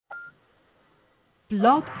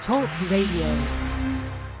Blog Talk Radio.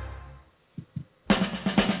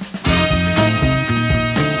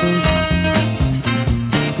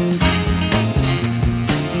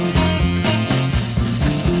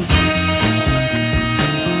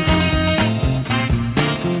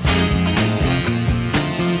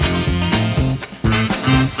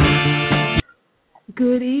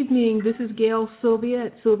 Good evening. This is Gail Sylvia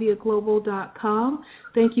at sylviaglobal.com.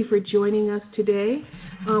 Thank you for joining us today.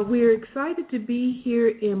 We're excited to be here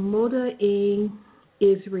in Moodain,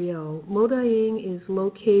 Israel. Moodain is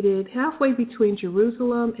located halfway between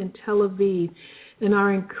Jerusalem and Tel Aviv. And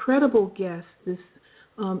our incredible guest this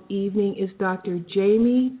evening is Dr.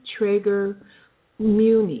 Jamie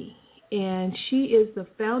Traeger-Muney. And she is the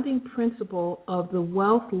founding principal of the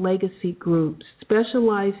Wealth Legacy Group,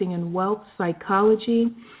 specializing in wealth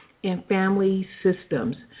psychology and family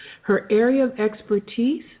systems. Her area of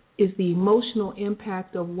expertise is the emotional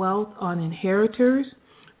impact of wealth on inheritors,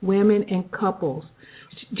 women, and couples.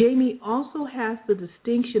 Jamie also has the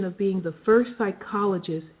distinction of being the first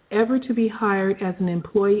psychologist ever to be hired as an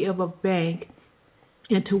employee of a bank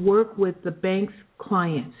and to work with the bank's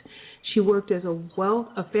clients. She worked as a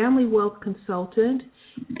family wealth consultant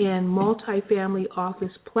and multifamily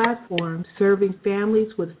office platform, serving families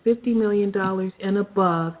with $50 million and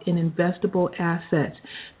above in investable assets.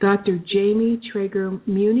 Dr. Jamie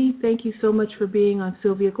Traeger-Muney, thank you so much for being on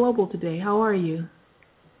Sylvia Global today. How are you?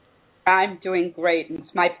 I'm doing great, and it's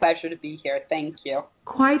my pleasure to be here. Thank you.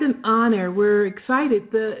 Quite an honor. We're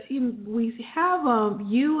excited. We have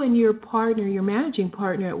you and your partner, your managing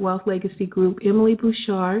partner at Wealth Legacy Group, Emily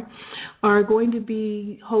Bouchard, are going to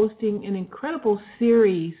be hosting an incredible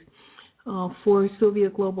series for Sylvia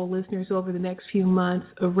Global listeners over the next few months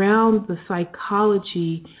around the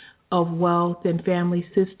psychology of wealth and family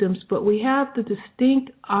systems. But we have the distinct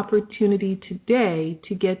opportunity today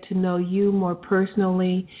to get to know you more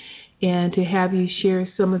personally and to have you share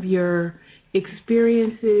some of your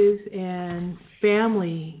experiences and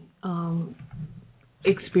family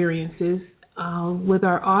experiences with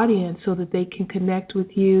our audience so that they can connect with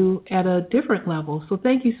you at a different level. So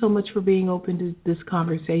thank you so much for being open to this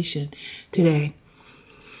conversation today.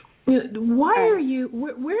 Why are you,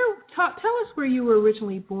 tell us where you were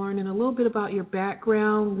originally born and a little bit about your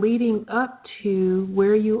background leading up to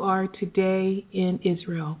where you are today in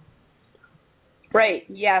Israel. Great.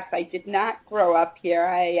 Yes, I did not grow up here.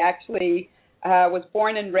 I actually was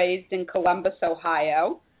born and raised in Columbus,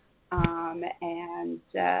 Ohio, and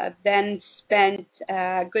then spent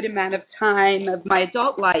a good amount of time of my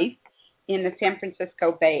adult life in the San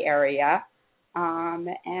Francisco Bay Area.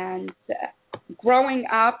 And growing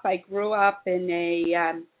up, I grew up in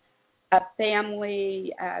a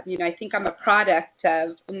family, I think I'm a product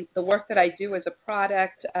of, the work that I do is a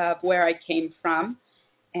product of where I came from.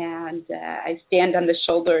 And I stand on the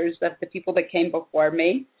shoulders of the people that came before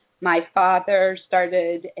me. My father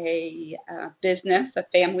started a business, a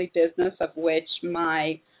family business, of which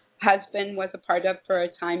my husband was a part of for a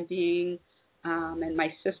time being, and my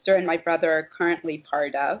sister and my brother are currently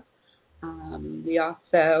part of. We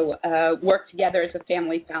also work together as a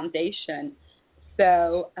family foundation.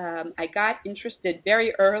 So I got interested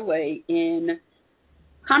very early in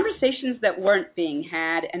conversations that weren't being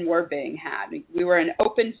had and were being had. We were an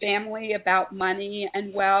open family about money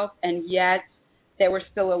and wealth, and yet there were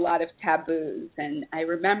still a lot of taboos. And I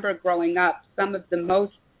remember growing up, some of the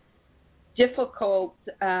most difficult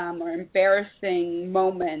or embarrassing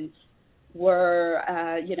moments were,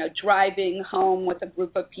 driving home with a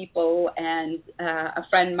group of people, and a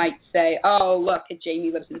friend might say, "Oh, look,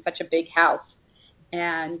 Jamie lives in such a big house."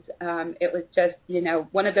 And it was just,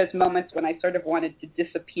 one of those moments when I sort of wanted to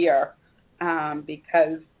disappear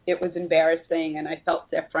because it was embarrassing and I felt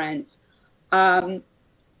different. And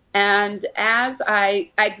as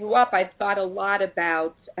I grew up, I thought a lot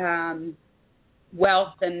about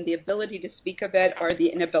wealth and the ability to speak of it or the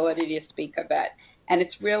inability to speak of it. And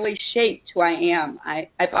it's really shaped who I am.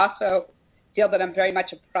 I've also feel that I'm very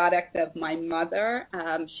much a product of my mother.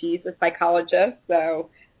 She's a psychologist, so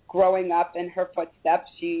growing up in her footsteps,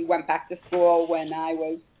 she went back to school when I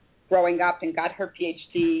was growing up and got her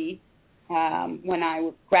Ph.D. When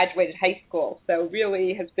I graduated high school. So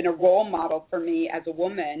really has been a role model for me as a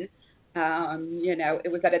woman.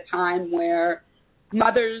 It was at a time where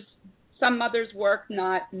some mothers worked,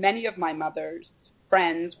 not many of my mother's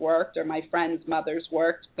friends worked or my friends' mothers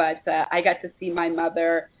worked, but I got to see my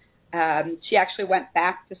mother. She actually went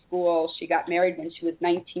back to school. She got married when she was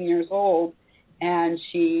 19 years old. And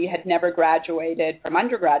she had never graduated from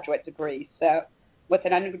undergraduate degree, so with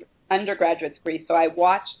an undergraduate degree. So I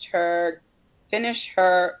watched her finish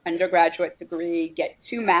her undergraduate degree, get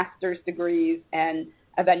 2 master's degrees, and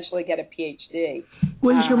eventually get a Ph.D.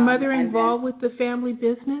 Was your mother involved with the family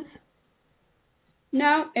business?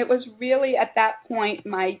 No, it was really at that point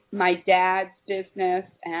my dad's business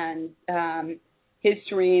and his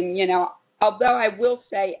dream. Although I will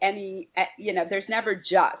say there's never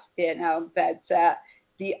just that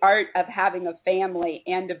the art of having a family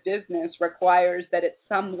and a business requires that at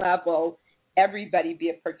some level everybody be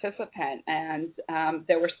a participant. And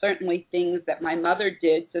there were certainly things that my mother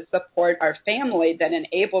did to support our family that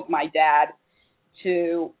enabled my dad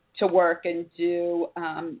to work and do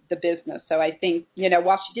the business. So I think,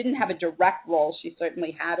 while she didn't have a direct role, she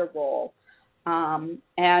certainly had a role.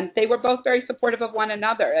 And they were both very supportive of one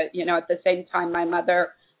another. At the same time, my mother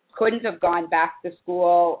couldn't have gone back to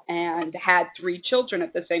school and had 3 children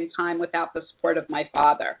at the same time without the support of my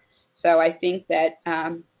father. So I think that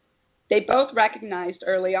they both recognized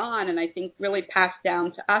early on, and I think really passed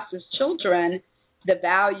down to us as children, the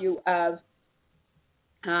value of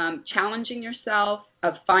challenging yourself,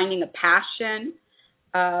 of finding a passion,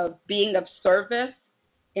 of being of service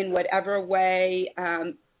in whatever way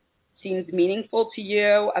seems meaningful to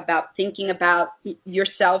you, about thinking about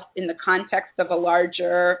yourself in the context of a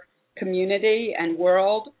larger community and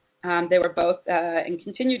world. They were both and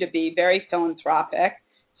continue to be very philanthropic.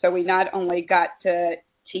 So we not only got to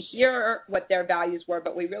hear what their values were,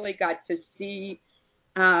 but we really got to see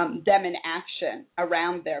them in action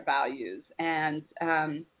around their values. And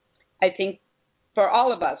I think for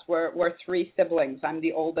all of us, we're 3 siblings. I'm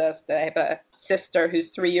the oldest. I have a sister who's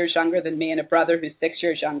 3 years younger than me and a brother who's 6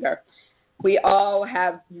 years younger. We all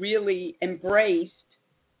have really embraced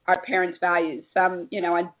our parents' values, some,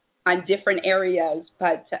 on different areas,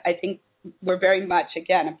 but I think we're very much,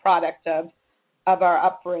 again, a product of our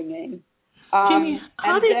upbringing. Jamie,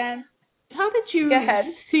 how did you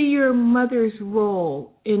see your mother's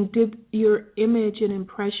role, and did your image and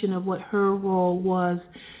impression of what her role was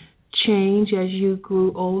change as you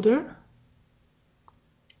grew older?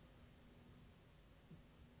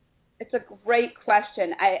 It's a great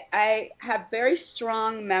question. I have very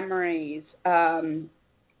strong memories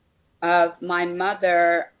of my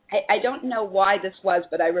mother. I don't know why this was,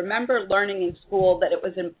 but I remember learning in school that it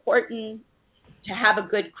was important to have a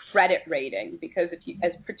good credit rating, because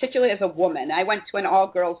particularly as a woman, I went to an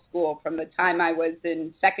all-girls school from the time I was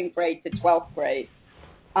in 2nd grade to 12th grade.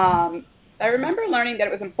 I remember learning that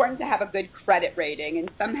it was important to have a good credit rating, and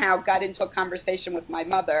somehow got into a conversation with my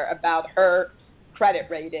mother about her credit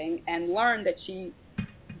rating and learned that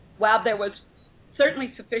while there was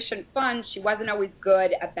certainly sufficient funds, she wasn't always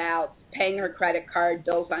good about paying her credit card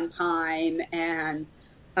bills on time. And,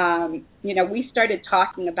 we started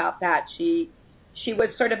talking about that. She was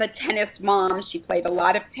sort of a tennis mom. She played a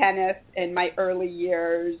lot of tennis in my early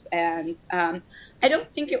years, and I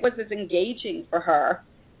don't think it was as engaging for her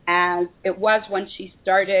as it was when she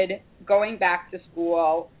started going back to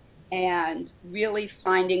school and really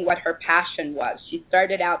finding what her passion was. She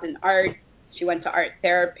started out in art. She went to art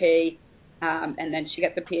therapy, and then she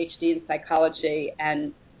got the Ph.D. in psychology.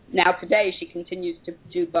 And now today she continues to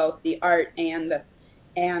do both the art and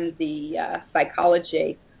the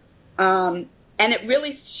psychology. And it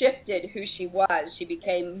really shifted who she was. She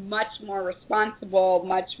became much more responsible,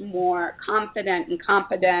 much more confident and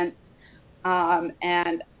competent,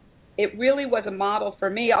 and it really was a model for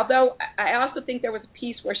me. Although I also think there was a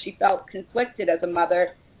piece where she felt conflicted as a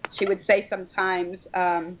mother. She would say sometimes,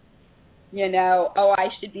 I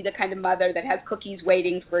should be the kind of mother that has cookies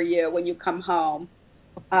waiting for you when you come home,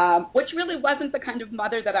 which really wasn't the kind of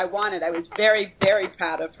mother that I wanted. I was very, very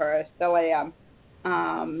proud of her. I still am.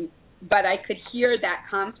 But I could hear that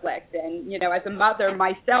conflict. And, as a mother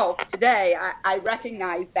myself today, I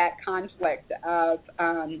recognize that conflict of,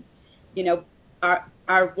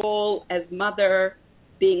 our role as mother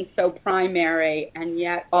being so primary, and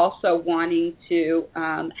yet also wanting to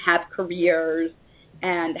have careers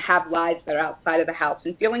and have lives that are outside of the house,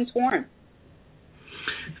 and feeling torn.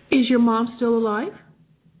 Is your mom still alive?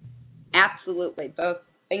 Absolutely. Both.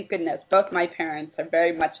 Thank goodness. Both my parents are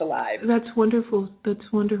very much alive. That's wonderful.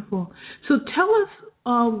 That's wonderful. So tell us,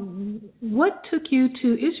 what took you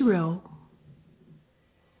to Israel?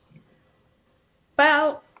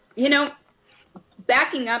 Well,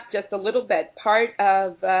 backing up just a little bit, part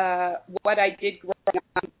of what I did growing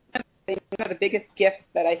up, one of the biggest gifts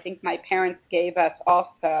that I think my parents gave us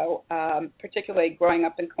also, particularly growing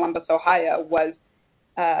up in Columbus, Ohio, was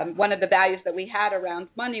one of the values that we had around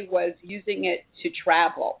money was using it to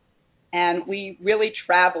travel. And we really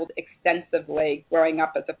traveled extensively growing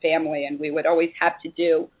up as a family, and we would always have to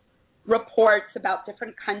do reports about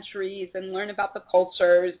different countries and learn about the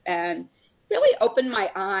cultures. And really opened my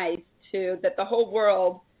eyes to that the whole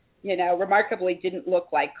world, remarkably didn't look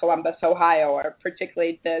like Columbus, Ohio, or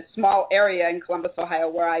particularly the small area in Columbus, Ohio,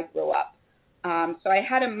 where I grew up. So I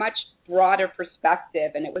had a much broader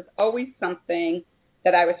perspective, and it was always something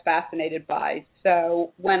that I was fascinated by.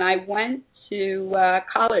 So when I went to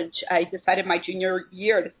college, I decided my junior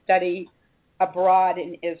year to study abroad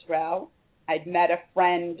in Israel. I'd met a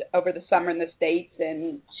friend over the summer in the States,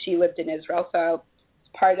 and she lived in Israel, so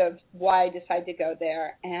it's part of why I decided to go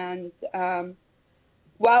there. And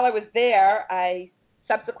while I was there, I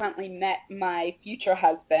subsequently met my future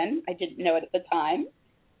husband. I didn't know it at the time,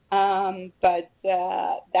 but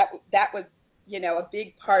that was, a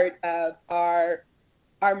big part of our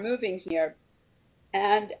moving here.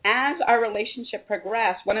 And as our relationship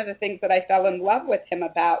progressed, one of the things that I fell in love with him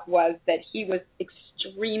about was that he was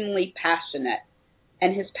extremely passionate.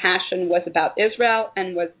 And his passion was about Israel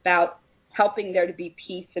and was about helping there to be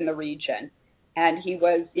peace in the region. And he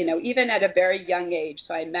was, even at a very young age,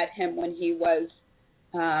 so I met him when he was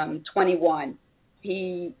 21.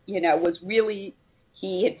 He,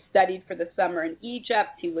 he had studied for the summer in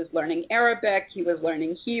Egypt. He was learning Arabic. He was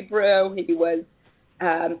learning Hebrew. He was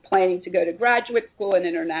planning to go to graduate school in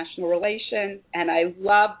international relations, and I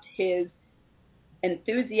loved his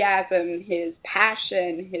enthusiasm, his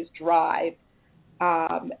passion, his drive.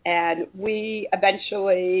 And we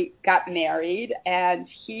eventually got married, and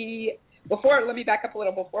let me back up a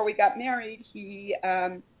little. Before we got married, he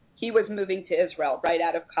was moving to Israel right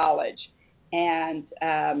out of college, and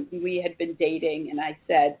we had been dating, and I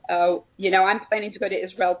said, I'm planning to go to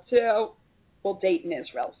Israel too. We'll date in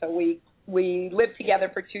Israel. So we lived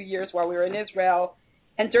together for 2 years while we were in Israel.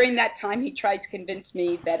 And during that time, he tried to convince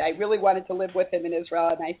me that I really wanted to live with him in Israel.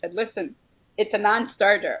 And I said, listen, it's a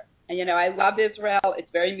non-starter. And, I love Israel. It's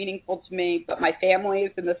very meaningful to me. But my family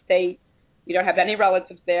is in the States. We don't have any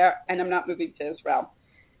relatives there. And I'm not moving to Israel.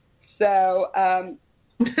 So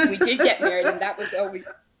we did get married. And that was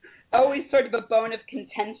always sort of a bone of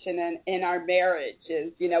contention in our marriage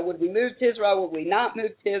is, would we move to Israel? Would we not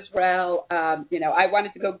move to Israel? I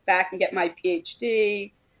wanted to go back and get my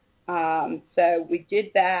Ph.D. So we did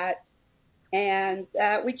that. And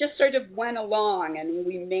we just sort of went along and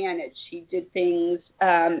we managed. He did things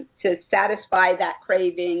to satisfy that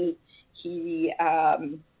craving. He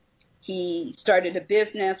started a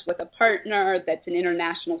business with a partner that's an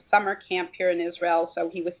international summer camp here in Israel. So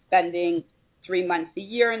he was spending 3 months a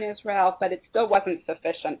year in Israel, but it still wasn't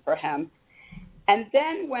sufficient for him. And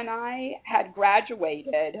then when I had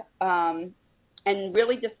graduated and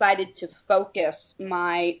really decided to focus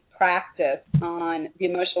my practice on the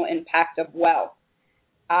emotional impact of wealth,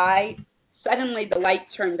 suddenly the light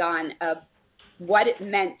turned on of what it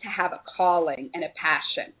meant to have a calling and a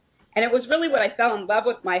passion. And it was really what I fell in love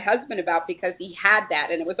with my husband about because he had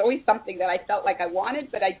that, and it was always something that I felt like I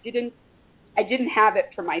wanted, but I didn't have it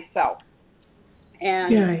for myself.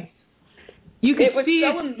 And yeah. You could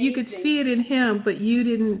see it in him, but you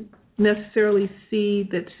didn't necessarily see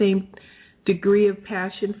that same degree of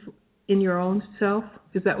passion in your own self.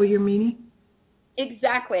 Is that what you're meaning?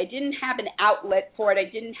 Exactly. I didn't have an outlet for it. I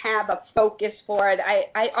didn't have a focus for it.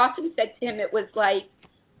 I often said to him it was like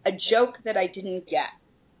a joke that I didn't get.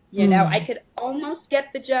 I could almost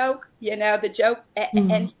get the joke,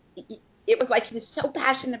 and it was like he was so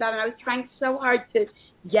passionate about it. I was trying so hard to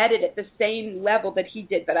get it at the same level that he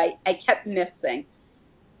did, but I kept missing.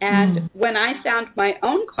 And when I found my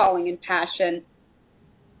own calling and passion,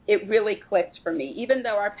 it really clicked for me. Even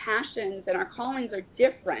though our passions and our callings are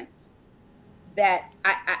different, that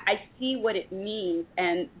I see what it means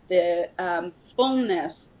and the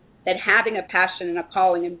fullness that having a passion and a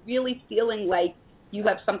calling and really feeling like you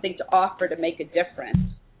have something to offer to make a difference,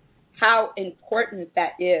 how important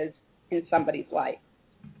that is in somebody's life.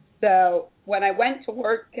 So when I went to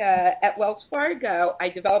work at Wells Fargo, I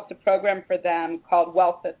developed a program for them called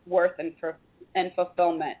Wealth, Worth, and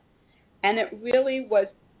Fulfillment. And it really was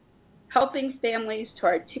helping families to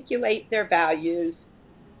articulate their values,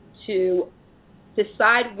 to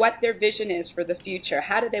decide what their vision is for the future.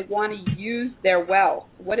 How do they want to use their wealth?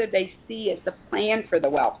 What do they see as the plan for the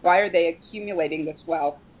wealth? Why are they accumulating this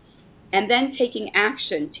wealth? And then taking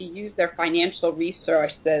action to use their financial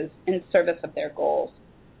resources in service of their goals.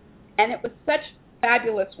 And it was such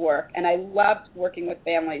fabulous work, and I loved working with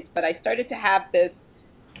families, but I started to have this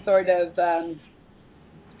sort of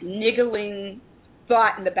niggling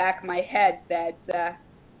thought in the back of my head that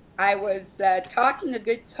I was talking a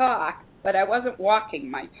good talk, but I wasn't walking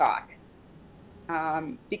my talk,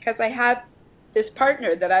 because I had this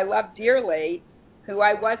partner that I loved dearly who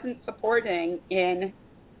I wasn't supporting in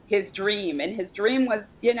his dream. And his dream was,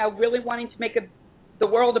 really wanting to make a the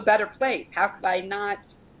world a better place? How could I not,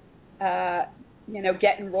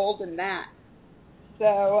 get enrolled in that?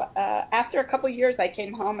 So after a couple of years, I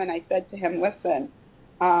came home and I said to him, listen,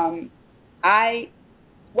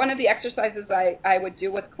 one of the exercises I would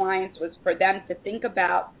do with clients was for them to think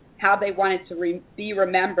about how they wanted to be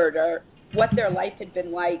remembered, or what their life had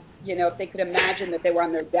been like, if they could imagine that they were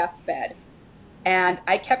on their deathbed. And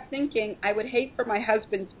I kept thinking, I would hate for my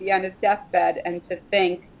husband to be on his deathbed and to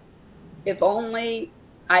think, if only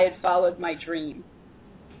I had followed my dream.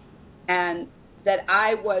 And that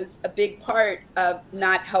I was a big part of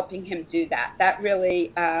not helping him do that. That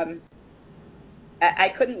really, I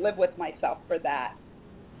couldn't live with myself for that.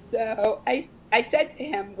 So I said to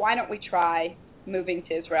him, why don't we try moving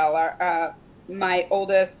to Israel? My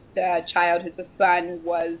oldest child, who's a son,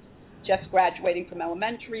 was just graduating from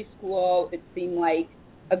elementary school. It seemed like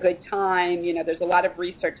a good time. There's a lot of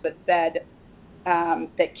research that said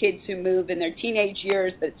that kids who move in their teenage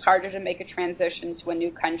years, that it's harder to make a transition to a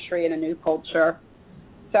new country and a new culture.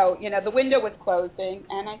 So, the window was closing,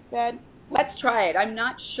 and I said, let's try it. I'm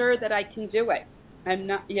not sure that I can do it. I'm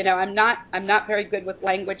not very good with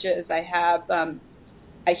languages. I have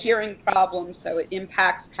a hearing problem, so it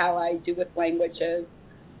impacts how I do with languages.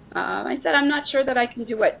 I said, I'm not sure that I can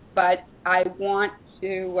do it, but I want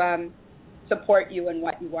to support you in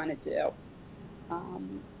what you want to do.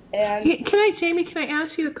 Jamie, can I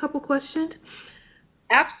ask you a couple questions?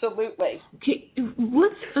 Absolutely. Okay,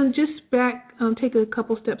 let's just take a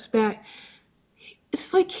couple steps back.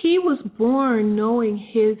 It's like he was born knowing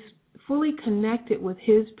fully connected with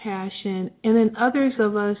his passion, and then others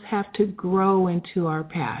of us have to grow into our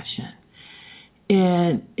passion.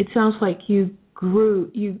 And it sounds like you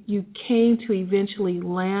came to eventually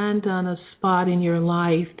land on a spot in your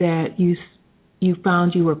life that you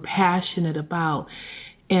found you were passionate about.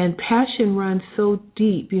 And passion runs so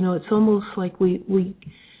deep. It's almost like when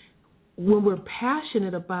we're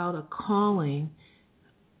passionate about a calling,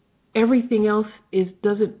 everything else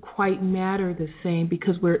doesn't quite matter the same,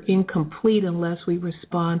 because we're incomplete unless we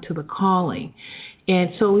respond to the calling.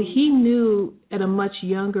 And so he knew at a much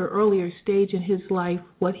earlier stage in his life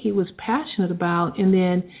what he was passionate about, and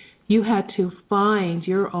then you had to find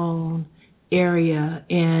your own area,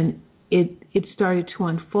 and it started to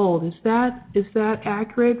unfold. Is that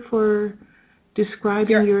accurate for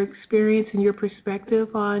describing your experience and your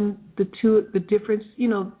perspective on the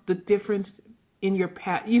difference in your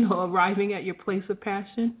arriving at your place of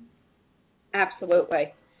passion?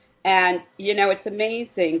 Absolutely. And, it's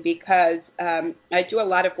amazing because I do a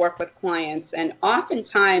lot of work with clients, and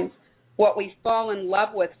oftentimes what we fall in love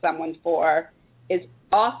with someone for is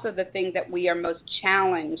also the thing that we are most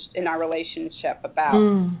challenged in our relationship about.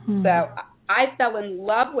 Mm-hmm. So I fell in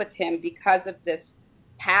love with him because of this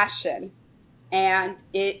passion, and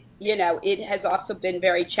it has also been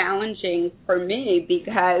very challenging for me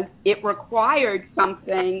because it required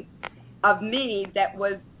something of me that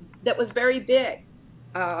was very big.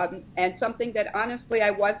 And something that honestly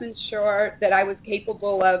I wasn't sure that I was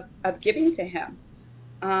capable of giving to him.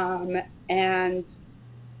 And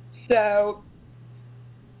so,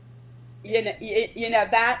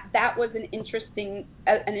 that was an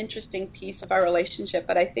interesting piece of our relationship.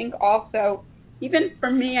 But I think also, even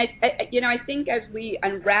for me, I think as we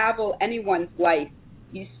unravel anyone's life,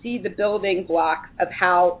 you see the building blocks of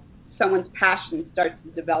how someone's passion starts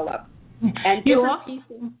to develop. And different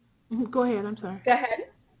pieces. Go ahead, I'm sorry. Go ahead.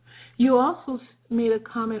 You also made a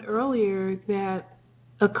comment earlier that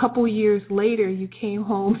a couple years later you came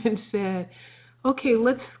home and said, okay,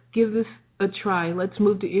 let's give this a try. Let's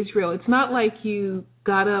move to Israel. It's not like you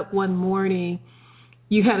got up one morning,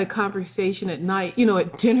 you had a conversation at night,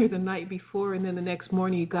 at dinner the night before, and then the next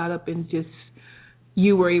morning you got up and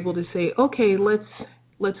you were able to say, okay,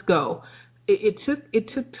 let's go. It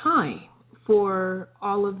took time for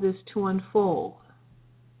all of this to unfold.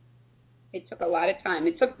 It took a lot of time.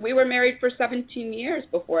 We were married for 17 years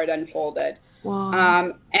before it unfolded.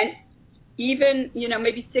 Wow. And even,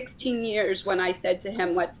 maybe 16 years when I said to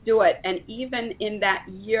him, let's do it. And even in that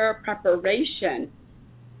year preparation,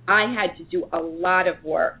 I had to do a lot of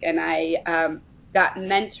work. And I got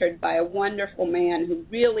mentored by a wonderful man who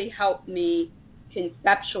really helped me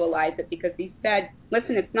conceptualize it, because he said,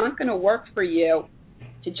 listen, it's not going to work for you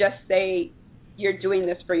to just say you're doing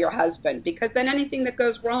this for your husband, because then anything that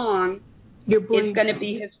goes wrong, it's going to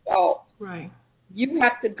be his fault. Right. You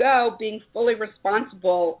have to go being fully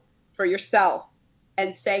responsible for yourself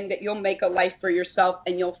and saying that you'll make a life for yourself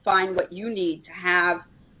and you'll find what you need to have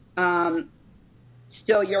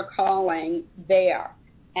still your calling there.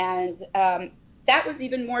 And that was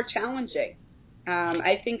even more challenging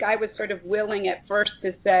I think I was sort of willing at first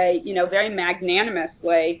to say, very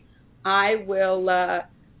magnanimously,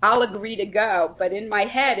 I'll agree to go. But in my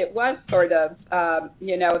head, it was sort of,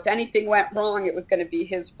 if anything went wrong, it was going to be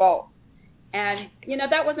his fault. And,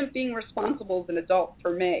 that wasn't being responsible as an adult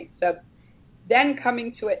for me. So then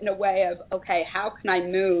coming to it in a way of, okay, how can I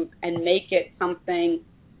move and make it something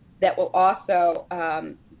that will also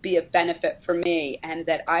be of benefit for me, and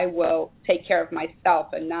that I will take care of myself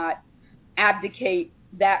and not abdicate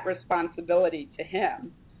that responsibility to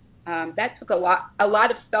him. That took a lot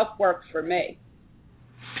of self-work for me.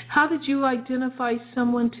 How did you identify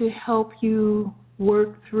someone to help you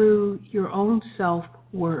work through your own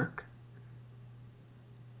self-work?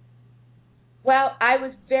 Well, I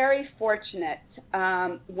was very fortunate.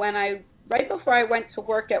 Right before I went to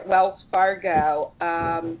work at Wells Fargo,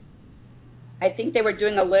 I think they were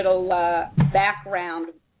doing a little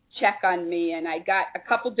background check on me, and I got a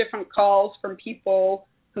couple different calls from people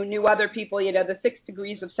who knew other people, the 6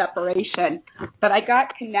 degrees of separation. But I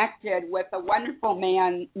got connected with a wonderful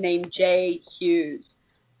man named Jay Hughes,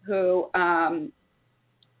 who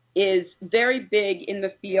is very big in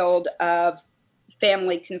the field of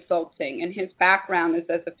family consulting, and his background is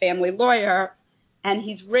as a family lawyer, and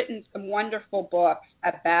he's written some wonderful books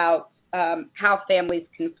about how families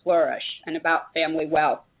can flourish and about family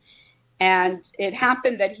wealth. And it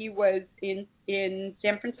happened that he was in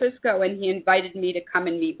San Francisco, and he invited me to come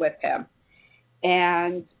and meet with him.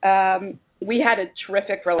 And we had a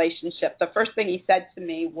terrific relationship. The first thing he said to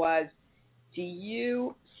me was, do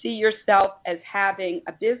you see yourself as having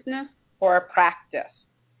a business or a practice?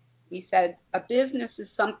 He said, a business is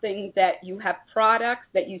something that you have products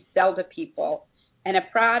that you sell to people, and a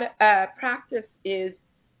practice is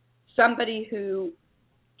somebody who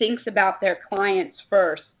thinks about their clients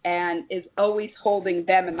first and is always holding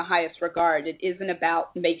them in the highest regard. It isn't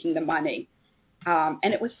about making the money.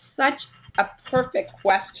 And it was such a perfect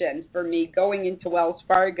question for me going into Wells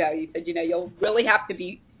Fargo. He said, you'll really have to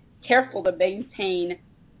be careful to maintain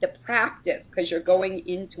the practice because you're going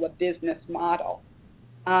into a business model.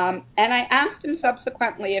 And I asked him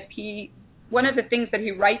subsequently if one of the things that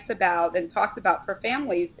he writes about and talks about for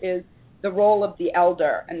families is the role of the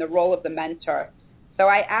elder and the role of the mentor. So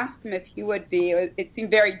I asked him if he would be, it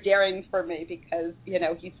seemed very daring for me because,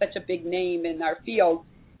 he's such a big name in our field,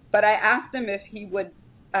 but I asked him if he would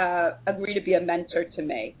agree to be a mentor to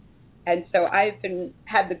me. And so I've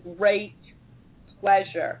had the great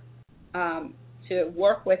pleasure to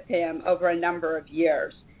work with him over a number of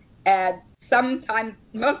years. And sometimes,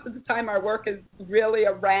 most of the time, our work is really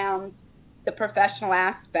around the professional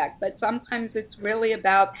aspect, but sometimes it's really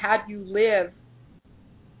about how do you live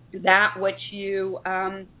that which you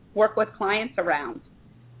work with clients around.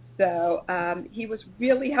 So he was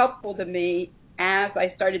really helpful to me as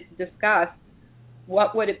I started to discuss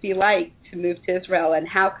what would it be like to move to Israel and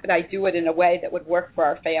how could I do it in a way that would work for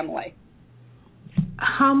our family.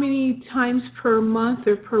 How many times per month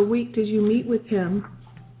or per week did you meet with him?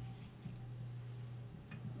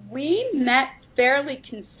 We met fairly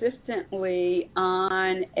consistently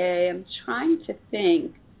on I'm trying to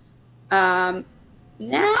think.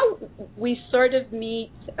 Now we sort of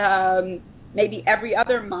meet maybe every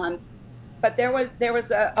other month, but there was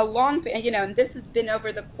a long, and this has been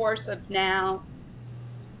over the course of now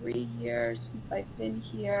 3 years since I've been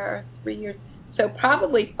here, 3 years, so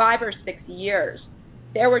probably 5 or 6 years.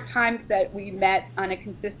 There were times that we met on a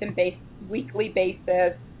consistent weekly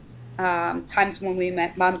basis, times when we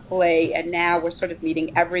met monthly, and now we're sort of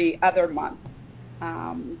meeting every other month.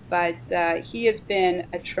 But he has been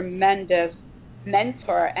a tremendous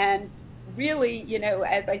mentor, and really,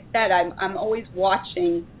 as I said, I'm always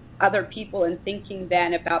watching other people and thinking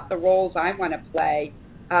then about the roles I want to play.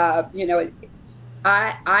 I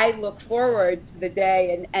look forward to the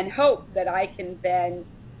day and hope that I can then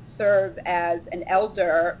serve as an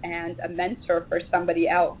elder and a mentor for somebody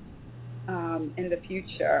else in the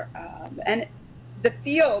future. And the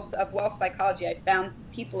field of wealth psychology, I found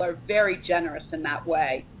people are very generous in that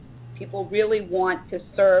way. People really want to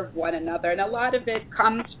serve one another, and a lot of it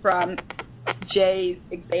comes from Jay's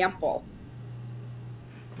example.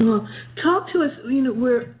 Well, talk to us.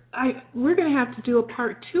 We're going to have to do a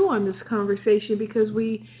part 2 on this conversation because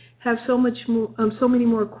we have so many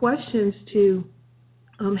more questions to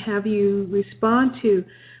have you respond to.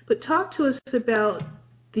 But talk to us about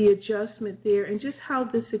the adjustment there and just how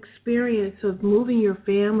this experience of moving your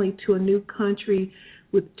family to a new country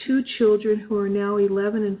with 2 children who are now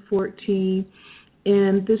 11 and 14,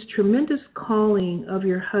 and this tremendous calling of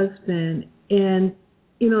your husband, and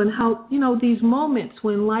and how these moments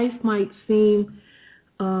when life might seem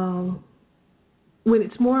when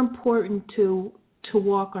it's more important to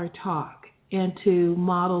walk our talk and to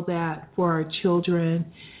model that for our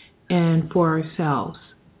children and for ourselves,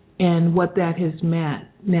 and what that has meant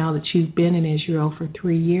now that you've been in Israel for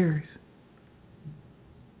 3 years.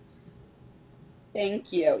 Thank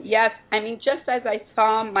you. Yes, I mean, just as I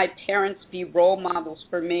saw my parents be role models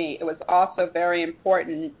for me, it was also very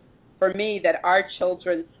important for me that our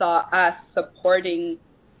children saw us supporting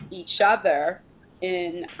each other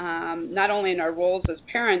in not only in our roles as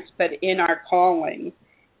parents, but in our callings.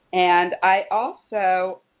 And I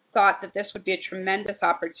also thought that this would be a tremendous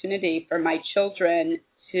opportunity for my children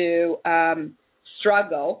to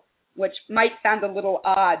struggle, which might sound a little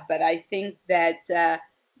odd, but I think that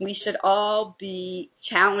we should all be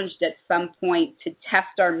challenged at some point to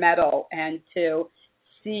test our mettle and to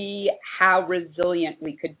see how resilient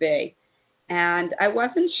we could be. And I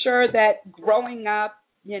wasn't sure that growing up,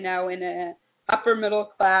 in a upper middle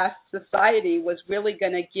class society was really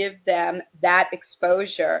going to give them that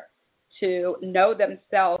exposure to know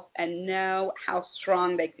themselves and know how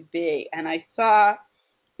strong they could be. And I saw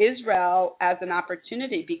Israel as an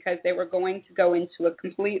opportunity because they were going to go into a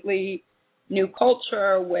completely new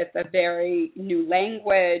culture with a very new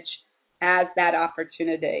language as that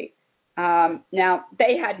opportunity. Now,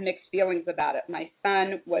 they had mixed feelings about it. My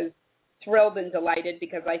son was thrilled and delighted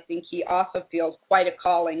because I think he also feels quite a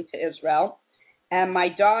calling to Israel. And my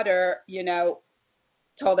daughter,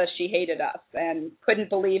 told us she hated us and couldn't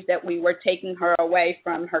believe that we were taking her away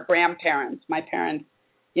from her grandparents. My parents,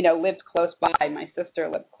 lived close by. My sister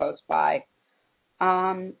lived close by.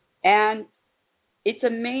 And it's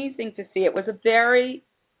amazing to see. It was a very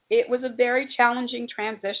challenging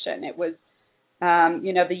transition. It was,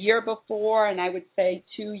 the year before, and I would say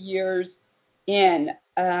 2 years in,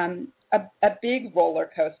 a big roller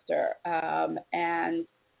coaster, and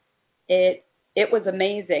it was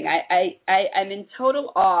amazing. I'm in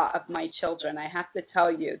total awe of my children. I have to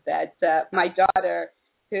tell you that my daughter,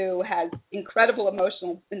 who has incredible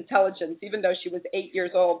emotional intelligence, even though she was 8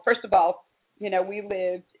 years old. First of all, we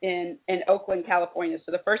lived in Oakland, California,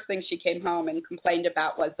 so the first thing she came home and complained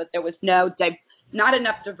about was that there was not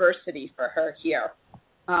enough diversity for her here,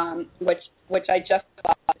 which I just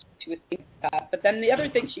thought she was thinking about. But then the other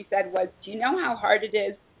thing she said was, do you know how hard it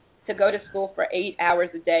is to go to school for 8 hours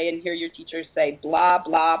a day and hear your teachers say blah,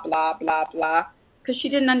 blah, blah, blah, blah, because she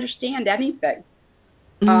didn't understand anything.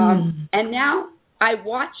 And now I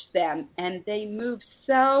watch them, and they move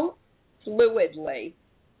so fluidly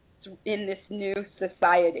in this new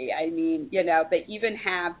society. I mean, they even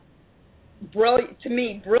have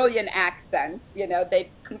brilliant accents.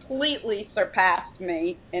 They've completely surpassed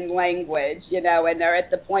me in language, and they're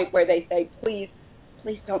at the point where they say, please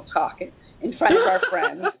don't talk in front of our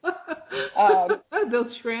friends. They'll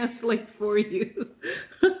translate for you.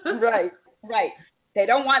 Right. They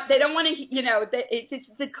don't want to,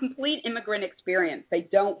 it's a complete immigrant experience. They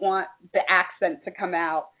don't want the accent to come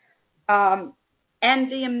out.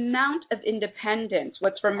 And the amount of independence,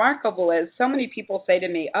 what's remarkable is so many people say to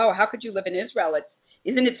me, oh, how could you live in Israel?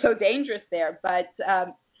 Isn't it so dangerous there? But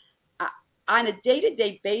on a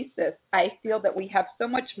day-to-day basis, I feel that we have so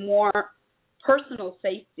much more personal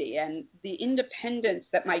safety, and the independence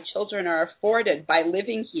that my children are afforded by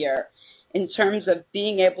living here in terms of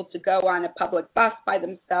being able to go on a public bus by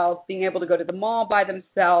themselves, being able to go to the mall by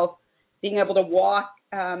themselves, being able to walk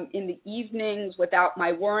in the evenings without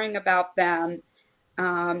my worrying about them,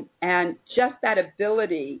 and just that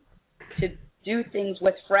ability to do things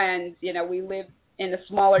with friends. We live in a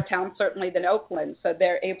smaller town certainly than Oakland, so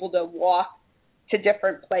they're able to walk to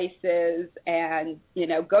different places and,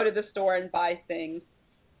 go to the store and buy things.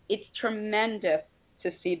 It's tremendous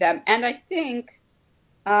to see them. And I think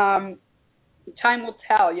time will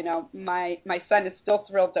tell. My son is still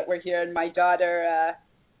thrilled that we're here, and my daughter,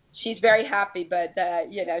 she's very happy, but,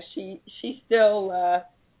 she still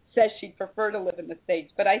says she'd prefer to live in the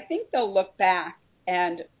States. But I think they'll look back,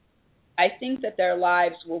 and I think that their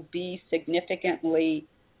lives will be significantly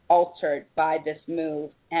altered by this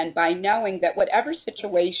move, and by knowing that whatever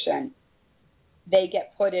situation they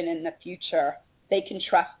get put in the future, they can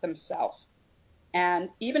trust themselves. And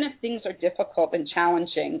even if things are difficult and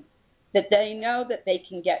challenging, that they know that they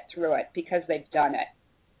can get through it because they've done it.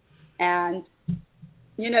 And,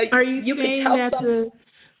 are you saying that the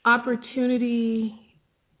opportunity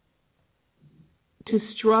to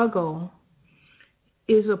struggle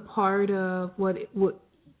is a part of what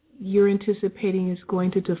you're anticipating is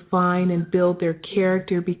going to define and build their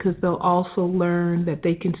character, because they'll also learn that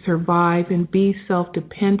they can survive and be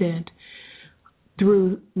self-dependent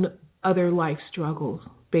through other life struggles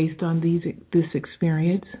based on this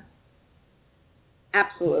experience?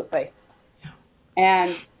 Absolutely.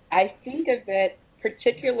 And I think of it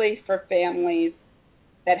particularly for families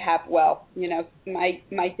that have wealth. You know,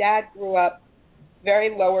 my dad grew up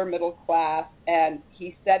very lower middle class, and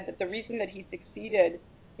he said that the reason that he succeeded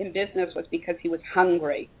in business was because he was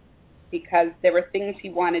hungry, because there were things he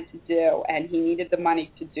wanted to do, and he needed the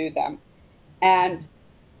money to do them. And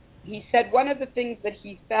he said one of the things that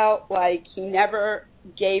he felt like he never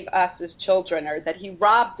gave us as children, or that he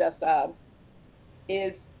robbed us of,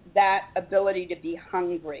 is that ability to be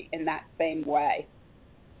hungry in that same way.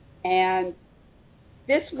 And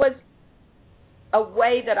this was a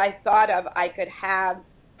way that I thought of I could have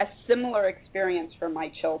a similar experience for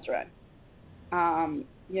my children.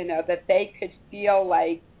 You know, that they could feel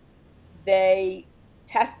like they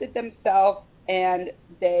tested themselves and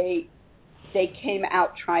they came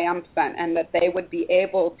out triumphant, and that they would be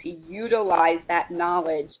able to utilize that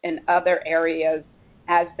knowledge in other areas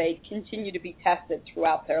as they continue to be tested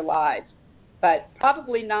throughout their lives. But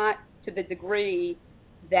probably not to the degree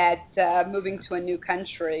that moving to a new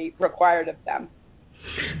country required of them.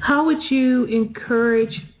 How would you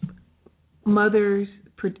encourage mothers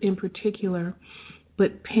in particular,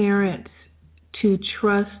 but parents, to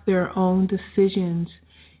trust their own decisions,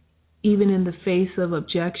 even in the face of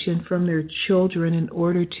objection from their children, in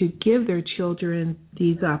order to give their children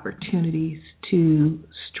these opportunities to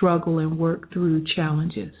struggle and work through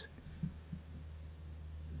challenges?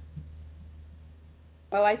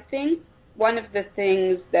 Well, I think one of the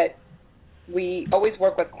things that we always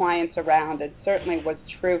work with clients around, and certainly was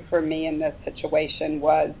true for me in this situation,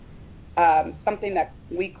 was something that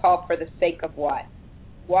we call for the sake of what.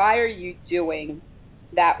 Why are you doing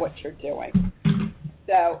that what you're doing?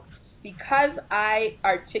 So because I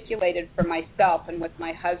articulated for myself and with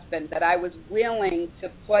my husband that I was willing to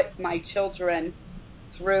put my children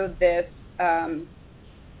through this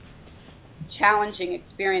challenging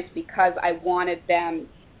experience because I wanted them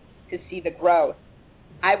to see the growth,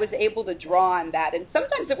 I was able to draw on that. And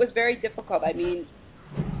sometimes it was very difficult. I mean,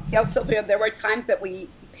 you know, Sylvia, there were times that we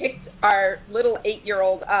picked our little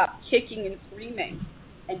 8-year-old up kicking and screaming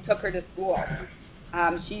and took her to school.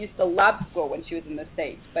 She used to love school when she was in the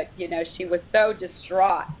States, but, you know, she was so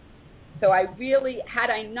distraught. So I really, had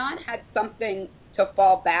I not had something to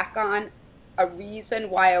fall back on, a reason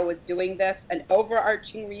why I was doing this, an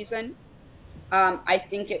overarching reason, I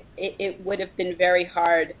think it would have been very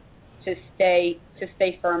hard to stay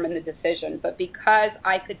firm in the decision. But because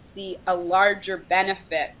I could see a larger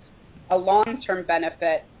benefit, a long-term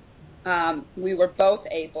benefit, we were both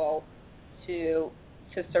able to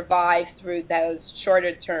survive through those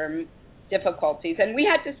shorter-term difficulties. And we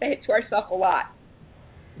had to say it to ourselves a lot,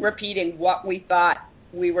 repeating what we thought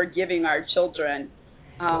we were giving our children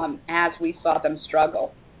as we saw them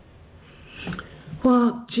struggle.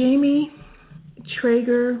 Well, Jamie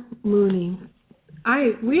Traeger-Muney,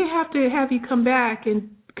 we have to have you come back and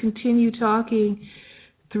continue talking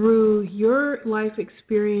through your life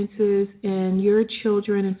experiences and your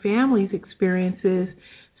children and families' experiences,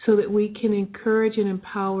 so that we can encourage and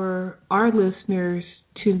empower our listeners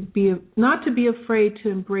to be, not to be afraid to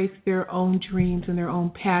embrace their own dreams and their own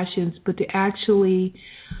passions, but to actually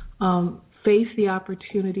face the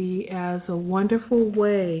opportunity as a wonderful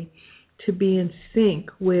way to be in sync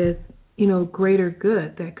with, you know, greater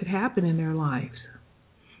good that could happen in their lives.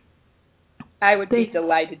 I would be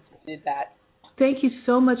delighted to do that. Thank you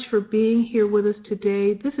so much for being here with us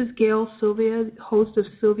today. This is Gail Sylvia, host of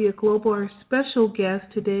Sylvia Global. Our special guest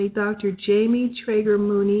today, Dr. Jamie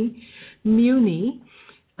Traeger-Muney,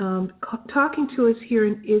 talking to us here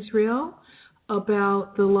in Israel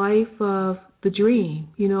about the life of the dream,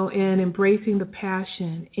 you know, and embracing the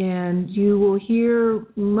passion. And you will hear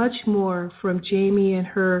much more from Jamie and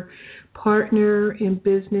her partner in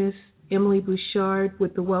business, Emily Bouchard,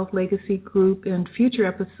 with the Wealth Legacy Group, and future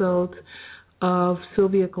episodes of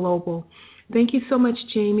Sylvia Global. Thank you so much,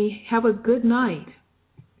 Jamie. Have a good night.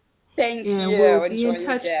 Thank you. And we'll be Enjoy in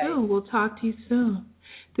touch your day. soon. We'll talk to you soon.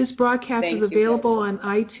 This broadcast is available on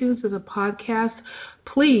iTunes as a podcast.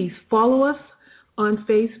 Please follow us on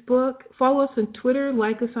Facebook. Follow us on Twitter.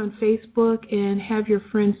 Like us on Facebook. And have your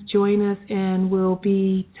friends join us. And we'll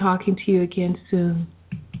be talking to you again soon.